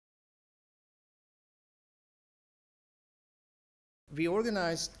we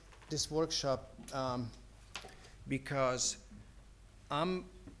organized this workshop because I'm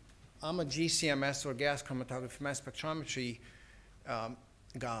a GCMS, or gas chromatography mass spectrometry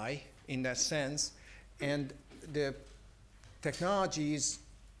guy in that sense, and the technologies,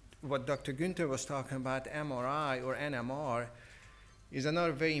 what Dr. Günther was talking about, MRI or NMR, is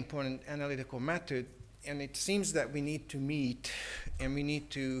another very important analytical method, and it seems that we need to meet and we need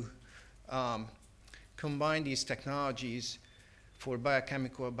to combine these technologies for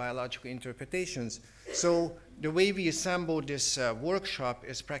biochemical or biological interpretations. So the way we assembled this workshop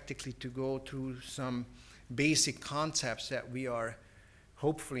is practically to go through some basic concepts that we are,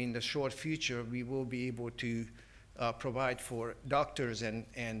 hopefully in the short future, we will be able to provide for doctors and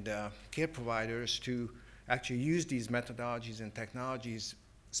care providers to actually use these methodologies and technologies,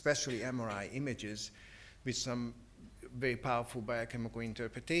 especially MRI images, with some very powerful biochemical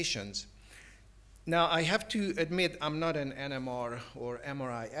interpretations. Now, I have to admit I'm not an NMR or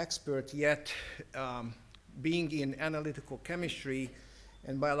MRI expert, yet being in analytical chemistry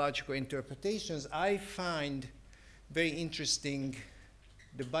and biological interpretations, I find very interesting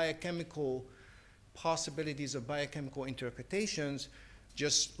the biochemical possibilities of biochemical interpretations,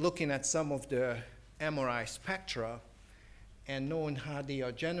 just looking at some of the MRI spectra and knowing how they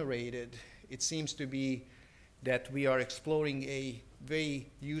are generated. It seems to be that we are exploring a very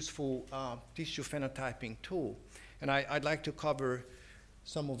useful tissue phenotyping tool. And I'd like to cover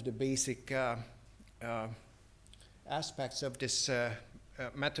some of the basic aspects of this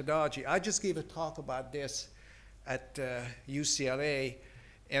methodology. I just gave a talk about this at UCLA,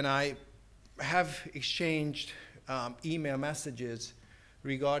 and I have exchanged email messages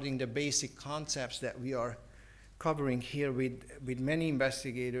regarding the basic concepts that we are covering here with many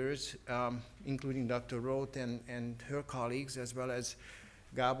investigators, including Dr. Roth and her colleagues, as well as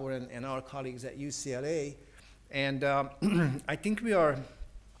Gabor and our colleagues at UCLA. And I think we are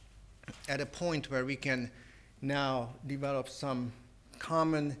at a point where we can now develop some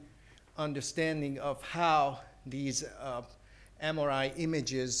common understanding of how these MRI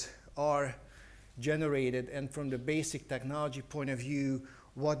images are generated, and from the basic technology point of view,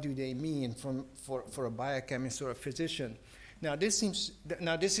 what do they mean for a biochemist or a physician. Now this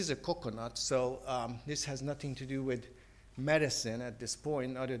is a coconut, so this has nothing to do with medicine at this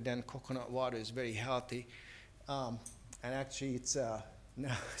point, other than coconut water is very healthy. And actually it's a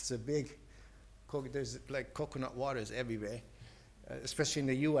big, there's like coconut waters everywhere, especially in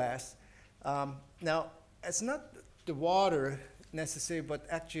the US. Now it's not the water necessarily, but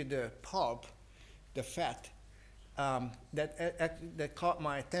actually the pulp, the fat, that caught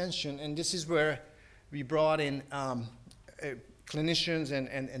my attention, and this is where we brought in clinicians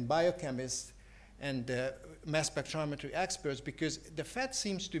and biochemists and mass spectrometry experts, because the fat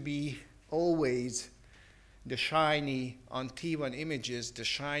seems to be always the shiny on T1 images, the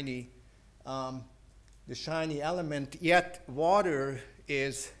shiny element, yet water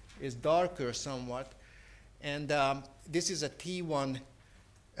is darker somewhat, and this is a T1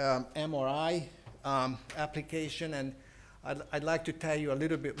 MRI application, and I'd like to tell you a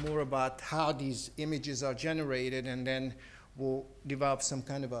little bit more about how these images are generated, and then we'll develop some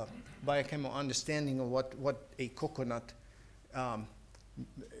kind of a biochemical understanding of what a coconut,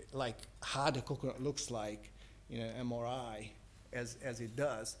 like how the coconut looks like in an MRI as it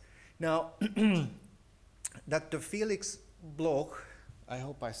does. Now, Dr. Felix Bloch, I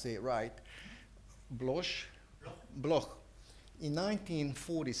hope I say it right, Bloch, in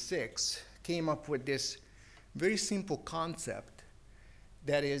 1946, came up with this very simple concept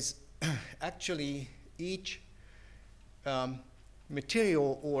that is actually each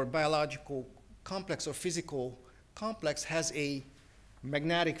material or biological complex or physical complex has a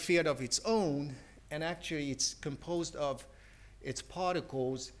magnetic field of its own, and actually it's composed of its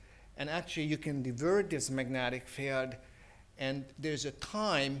particles, and actually you can divert this magnetic field, and there's a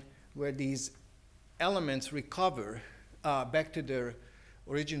time where these elements recover back to their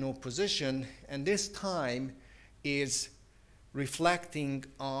original position, and this time is reflecting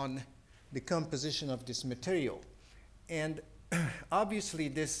on the composition of this material. And obviously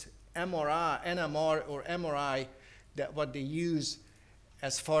this NMR or MRI, that what they use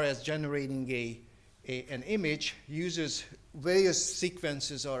as far as generating an image, uses various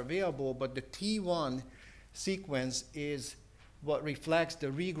sequences are available, but the T1 sequence is what reflects the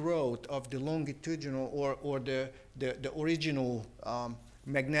regrowth of the longitudinal or the original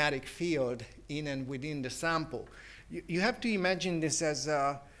magnetic field in and within the sample. You have to imagine this as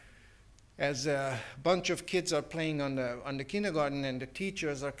a bunch of kids are playing on the kindergarten, and the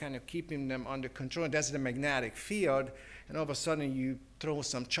teachers are kind of keeping them under control. That's the magnetic field, and all of a sudden you throw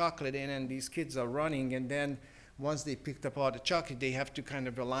some chocolate in, and these kids are running, and then once they picked up all the chocolate, they have to kind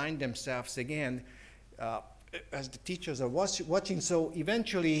of align themselves again as the teachers are watching. So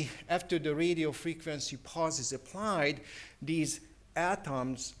eventually, after the radio frequency pause is applied, these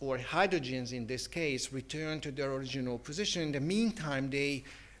atoms, or hydrogens in this case, return to their original position. In the meantime, they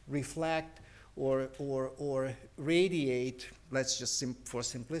reflect or radiate, let's just for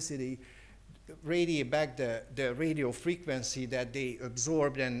simplicity, radiate back the radio frequency that they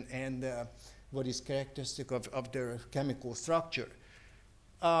absorbed and what is characteristic of their chemical structure.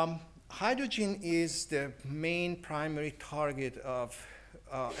 Hydrogen is the main primary target of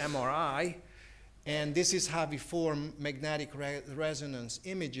MRI, and this is how we form magnetic resonance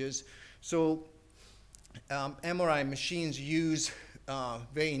images. So MRI machines use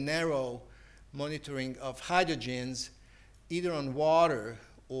very narrow monitoring of hydrogens, either on water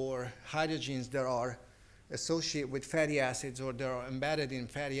or hydrogens that are associated with fatty acids or that are embedded in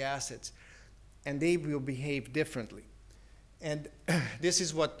fatty acids, and they will behave differently. And this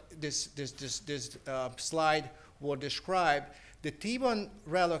is what this slide will describe. The T1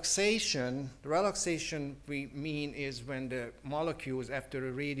 relaxation, the relaxation we mean is when the molecules, after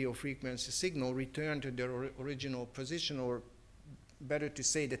a radio frequency signal, return to their original position, or better to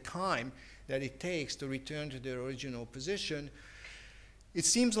say, the time that it takes to return to their original position. It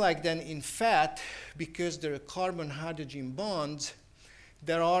seems like then in fat, because there are carbon-hydrogen bonds,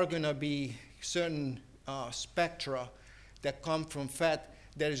 there are going to be certain spectra that come from fat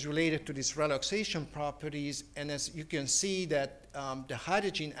that is related to these relaxation properties. And as you can see that the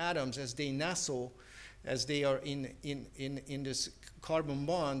hydrogen atoms, as they nestle, as they are in this carbon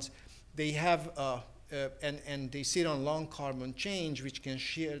bonds, they have, and they sit on long carbon chains, which can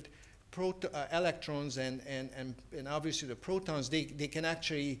shield electrons and obviously the protons. They can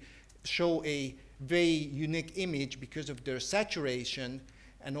actually show a very unique image because of their saturation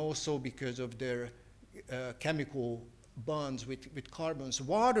and also because of their chemical bonds with carbons.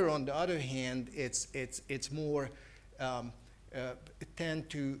 Water, on the other hand, it's more tend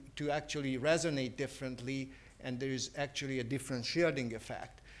to actually resonate differently, and there is actually a different shielding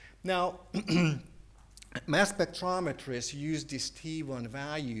effect. Now, mass spectrometrists use this T1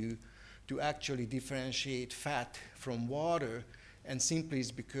 value to actually differentiate fat from water, and simply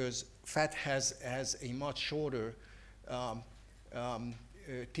is because fat has a much shorter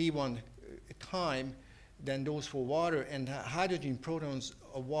T1 time than those for water, and hydrogen protons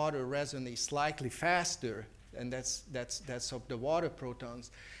of water resonate slightly faster, and that's of the water protons.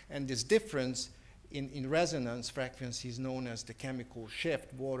 And this difference in resonance frequency is known as the chemical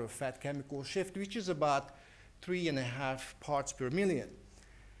shift, water-fat chemical shift, which is about 3.5 parts per million.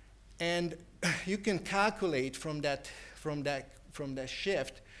 And you can calculate from that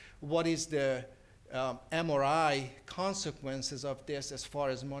shift what is the MRI consequences of this as far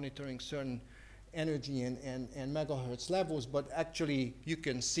as monitoring certain energy and megahertz levels. But actually, you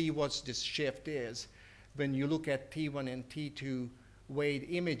can see what this shift is when you look at T1 and T2 weighed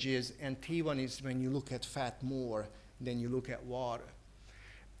images, and T1 is when you look at fat more than you look at water.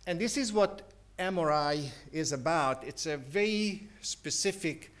 And this is what MRI is about. It's a very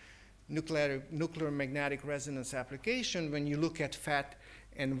specific nuclear magnetic resonance application when you look at fat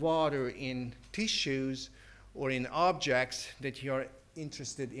and water in tissues or in objects that you're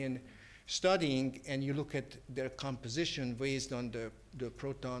interested in studying, and you look at their composition based on the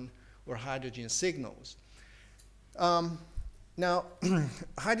proton or hydrogen signals. Now,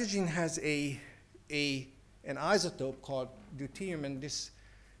 hydrogen has an isotope called deuterium, and this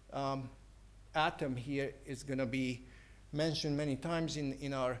atom here is going to be mentioned many times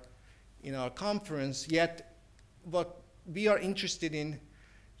in our conference. Yet, what we are interested in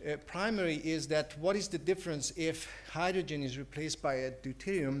primary is that what is the difference if hydrogen is replaced by a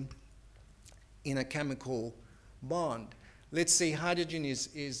deuterium in a chemical bond? Let's say hydrogen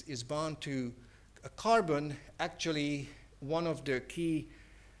is bound to a carbon. Actually, one of the key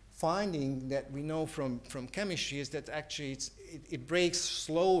findings that we know from chemistry is that actually it breaks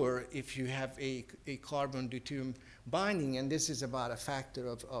slower if you have a carbon deuterium binding, and this is about a factor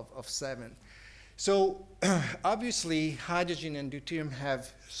of 7. So obviously, hydrogen and deuterium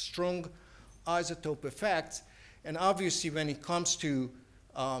have strong isotope effects, and obviously when it comes to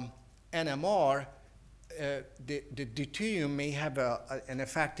NMR, the deuterium may have an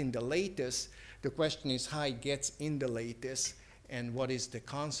effect in the lattice. The question is how it gets in the lattice and what is the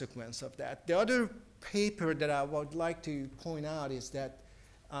consequence of that. The other paper that I would like to point out is that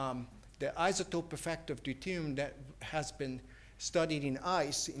the isotope effect of deuterium that has been studied in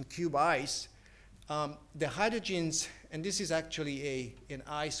ice, in cube ice, the hydrogens, and this is actually an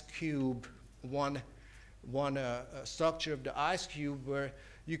ice cube, one structure of the ice cube where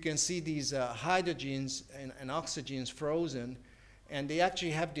you can see these hydrogens and oxygens frozen, and they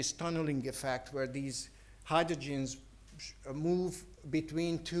actually have this tunneling effect where these hydrogens move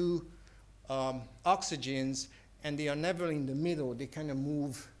between two oxygens, and they are never in the middle. They kind of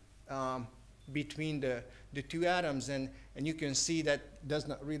move between the two atoms, and you can see that does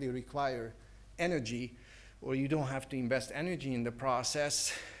not really require energy, or you don't have to invest energy in the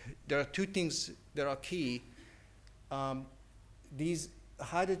process. There are two things that are key. These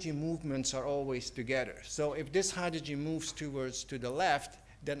hydrogen movements are always together. So if this hydrogen moves towards to the left,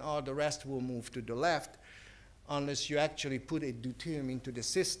 then all the rest will move to the left, unless you actually put a deuterium into the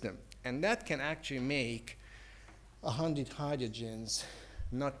system. And that can actually make 100 hydrogens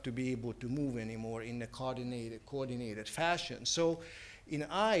not to be able to move anymore in a coordinated fashion. So in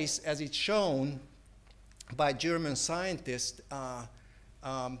ice, as it's shown by German scientists, that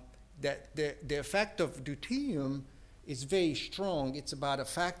the effect of deuterium is very strong. It's about a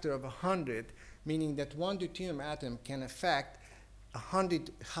factor of 100, meaning that one deuterium atom can affect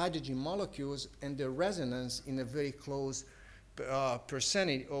 100 hydrogen molecules and their resonance in a very close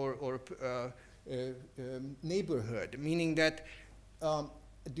percentage or neighborhood, meaning that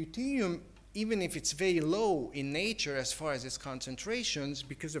deuterium, even if it's very low in nature as far as its concentrations,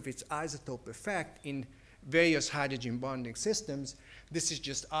 because of its isotope effect in various hydrogen bonding systems, this is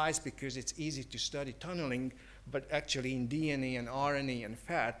just ice because it's easy to study tunneling, but actually in DNA and RNA and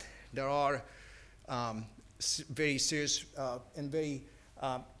fat, there are very serious and very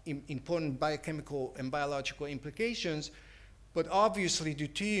important biochemical and biological implications. But obviously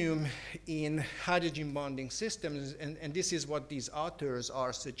deuterium in hydrogen bonding systems, and this is what these authors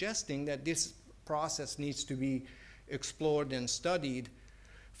are suggesting, that this process needs to be explored and studied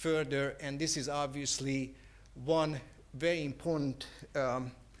further, and this is obviously one very important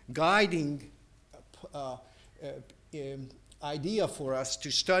guiding idea for us to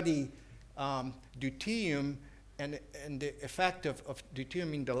study deuterium and the effect of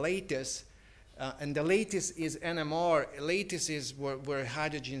deuterium in the lattice. And the lattice is NMR. Lattice is where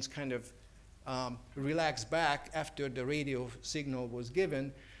hydrogens kind of relax back after the radio signal was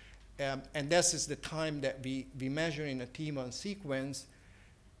given. And this is the time that we measure in a T1 sequence.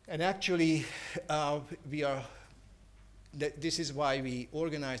 And actually, this is why we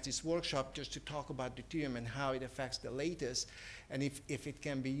organized this workshop, just to talk about deuterium and how it affects the lattice, and if it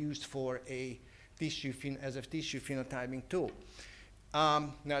can be used for a tissue as a tissue phenotyping tool.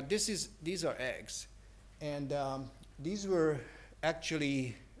 Now these are eggs, and these were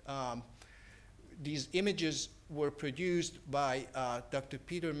actually, these images were produced by Dr.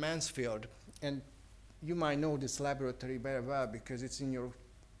 Peter Mansfield, and you might know this laboratory very well because it's in your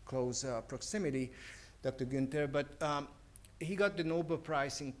close proximity, Dr. Günther, but he got the Nobel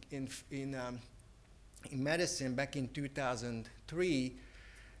Prize in medicine back in 2003,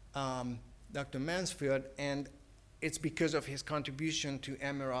 Dr. Mansfield, and it's because of his contribution to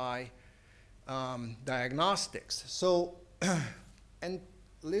MRI diagnostics. So, and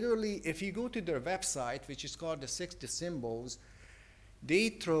literally, if you go to their website, which is called the 60 Symbols, they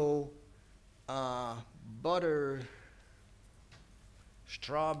throw butter,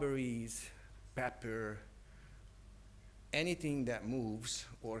 strawberries, pepper, anything that moves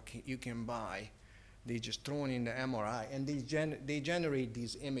or you can buy, they just throw it in the MRI, and they generate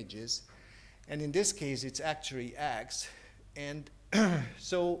these images. And in this case, it's actually eggs. And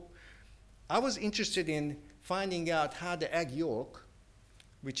so I was interested in finding out how the egg yolk,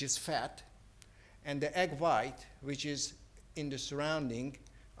 which is fat, and the egg white, which is in the surrounding,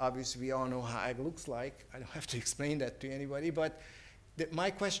 obviously we all know how egg looks like. I don't have to explain that to anybody, but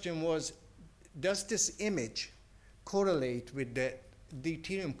my question was, does this image correlate with the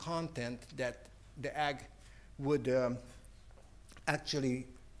deuterium content that the egg would actually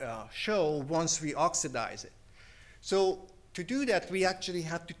show once we oxidize it? So to do that, we actually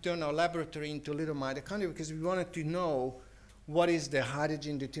had to turn our laboratory into little mitochondria because we wanted to know what is the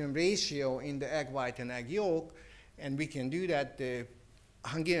hydrogen deuterium ratio in the egg white and egg yolk, and we can do that. The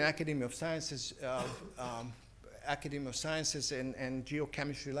Hungarian Academy of Sciences and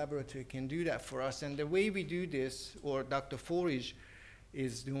Geochemistry Laboratory can do that for us. And the way we do this, or Dr. Forage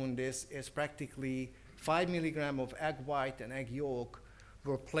is doing this, is practically 5 milligram of egg white and egg yolk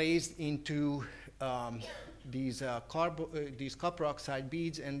were placed into these copper oxide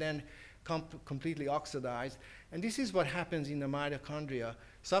beads and then completely oxidized. And this is what happens in the mitochondria.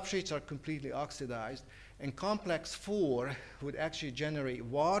 Substrates are completely oxidized, and complex 4 would actually generate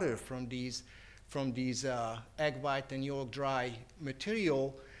water from these egg white and yolk dry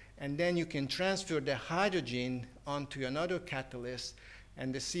material, and then you can transfer the hydrogen onto another catalyst,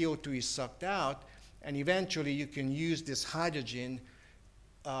 and the CO2 is sucked out, and eventually you can use this hydrogen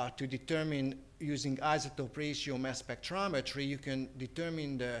to determine, using isotope ratio mass spectrometry, you can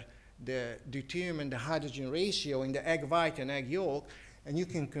determine the deuterium and the hydrogen ratio in the egg white and egg yolk, and you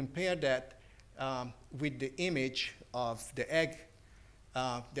can compare that with the image of the egg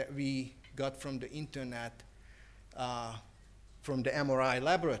that we got from the internet, from the MRI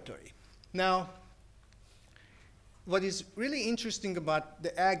laboratory. Now, what is really interesting about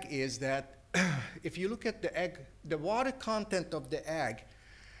the egg is that if you look at the egg, the water content of the egg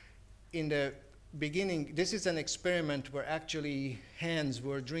in the beginning, this is an experiment where actually hens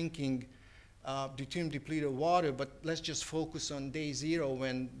were drinking deuterium depleted water, but let's just focus on day 0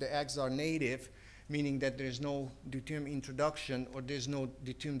 when the eggs are native, meaning that there's no deuterium introduction or there's no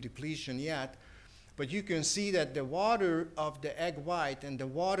deuterium depletion yet. But you can see that the water of the egg white and the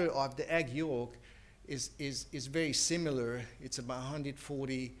water of the egg yolk is very similar. It's about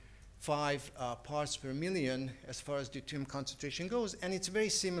 145 parts per million as far as deuterium concentration goes, and it's very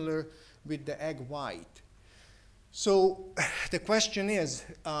similar with the egg white. So the question is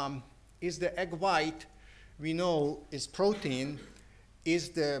the egg white, we know, is protein? Is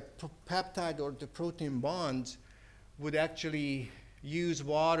the peptide or the protein bonds would actually use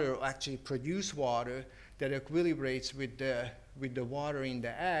water, or actually produce water that equilibrates with the water in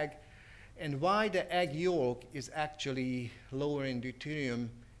the egg, and why the egg yolk is actually lower in deuterium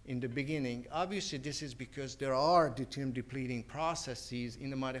in the beginning? Obviously, this is because there are deuterium depleting processes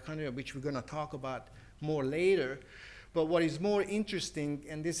in the mitochondria, which we're going to talk about more later. But what is more interesting,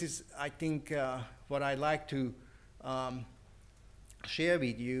 and this is, I think, what I like to share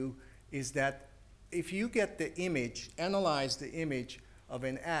with you, is that if you get the image, analyze the image of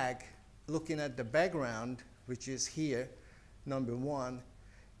an egg, looking at the background, which is here, number 1,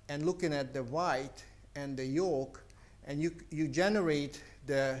 and looking at the white and the yolk, and you generate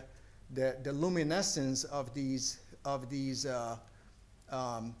the luminescence of these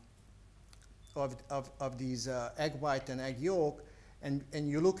egg white and egg yolk, and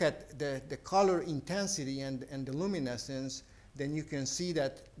you look at the color intensity and the luminescence, then you can see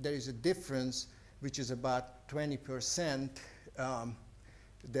that there is a difference, which is about 20%,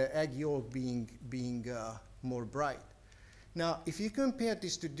 the egg yolk being more bright. Now, if you compare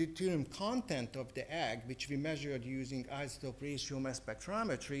this to deuterium content of the egg, which we measured using isotope ratio mass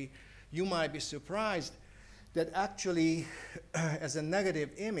spectrometry, you might be surprised that actually, as a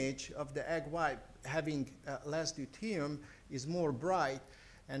negative image of the egg white having less deuterium is more bright,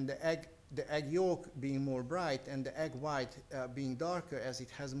 and the egg yolk being more bright, and the egg white being darker as it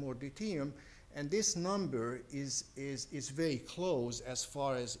has more deuterium. And this number is very close as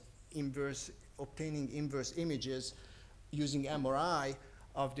far as obtaining inverse images using MRI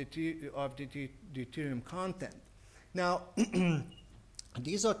of the deuterium content. Now,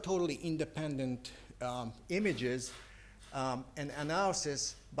 these are totally independent images, and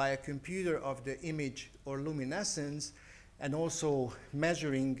analysis by a computer of the image or luminescence, and also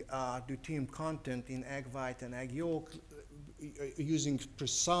measuring deuterium content in egg white and egg yolk using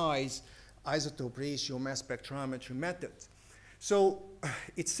precise isotope ratio mass spectrometry methods. So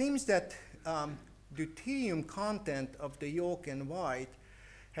it seems that deuterium content of the yolk and white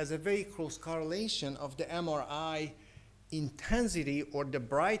has a very close correlation of the MRI intensity or the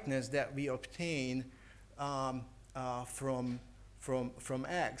brightness that we obtain from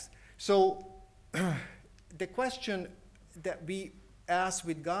eggs. So the question that we asked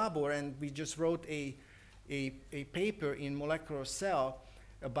with Gabor, and we just wrote a paper in Molecular Cell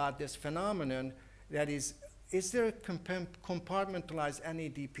about this phenomenon, that is there a compartmentalized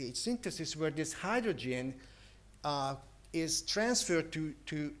NADPH synthesis where this hydrogen is transferred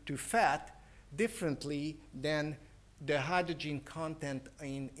to fat differently than the hydrogen content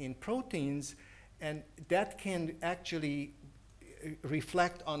in proteins, and that can actually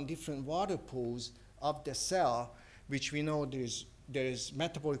reflect on different water pools of the cell, which we know there is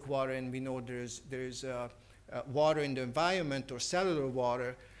metabolic water, and we know there's water in the environment or cellular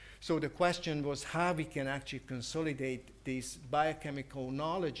water. So the question was how we can actually consolidate these biochemical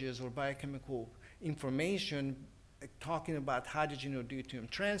knowledges or biochemical information talking about hydrogen or deuterium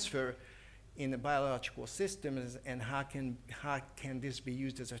transfer in the biological systems, and how can this be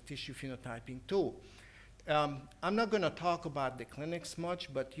used as a tissue phenotyping tool. I'm not going to talk about the clinics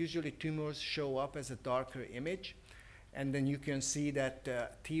much, but usually tumors show up as a darker image, and then you can see that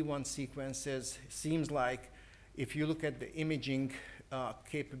T1 sequences seems like, if you look at the imaging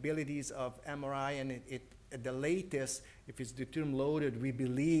capabilities of MRI, and at the latest, if it's deuterium loaded, we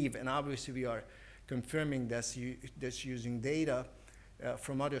believe, and obviously we are confirming this using data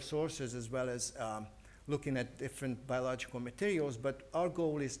from other sources, as well as looking at different biological materials, but our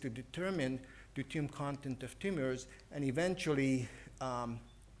goal is to determine deuterium content of tumors, and eventually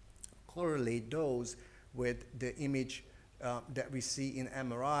correlate those with the image that we see in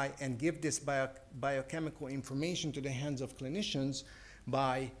MRI and give this biochemical information to the hands of clinicians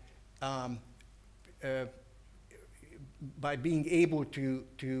by being able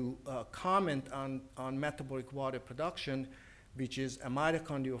to comment on metabolic water production, which is a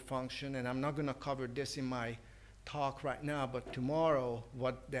mitochondrial function. And I'm not going to cover this in my talk right now, but tomorrow,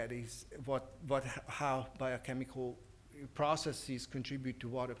 what that is, how biochemical processes contribute to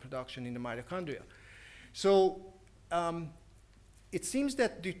water production in the mitochondria. So it seems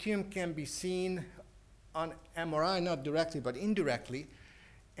that deuterium can be seen on MRI, not directly, but indirectly.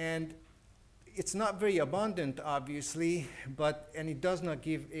 And it's not very abundant, obviously, and it does not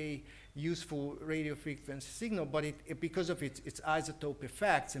give a useful radio frequency signal, but because of its isotope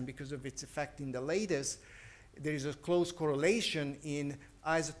effects and because of its effect in the lattice, there is a close correlation in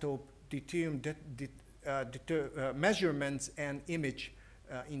isotope deuterium measurements and image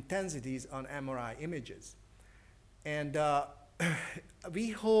intensities on MRI images. And we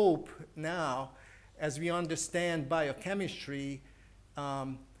hope now, as we understand biochemistry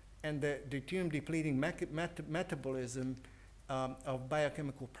and the deuterium depleting metabolism of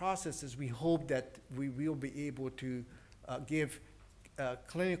biochemical processes, we hope that we will be able to give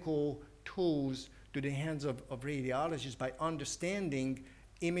clinical tools to the hands of radiologists by understanding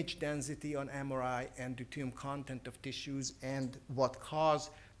image density on MRI and deuterium content of tissues and what caused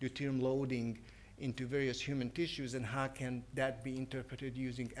deuterium loading into various human tissues and how can that be interpreted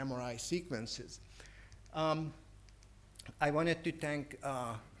using MRI sequences. I wanted to thank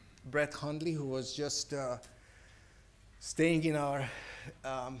Brett Hundley, who was just staying in our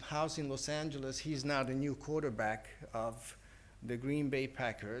house in Los Angeles. He's now the new quarterback of the Green Bay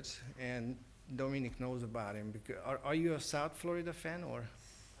Packers, and Dominic knows about him. Are you a South Florida fan, or?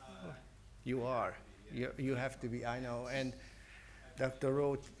 You are. You have to be, I know. And Dr.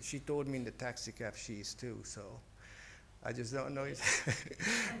 Roach, she told me in the taxi cab she is too, so I just don't know.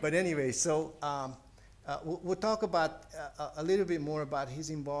 But anyway, so we'll talk about a little bit more about his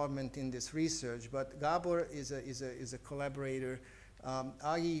involvement in this research. But Gabor is a collaborator.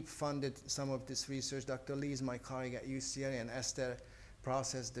 I funded some of this research. Dr. Lee is my colleague at UCLA, and Esther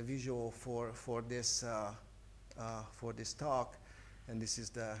processed the visual for this talk. And this is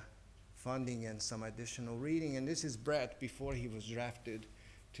the funding and some additional reading. And this is Brett before he was drafted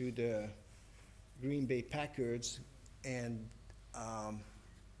to the Green Bay Packers. And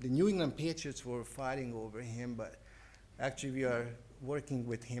the New England Patriots were fighting over him, but actually we are working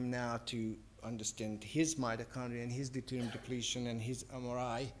with him now to understand his mitochondria and his deuterium depletion and his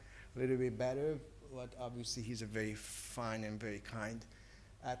MRI a little bit better. But obviously he's a very fine and very kind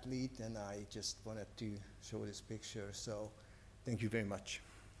athlete, and I just wanted to show this picture. So thank you very much.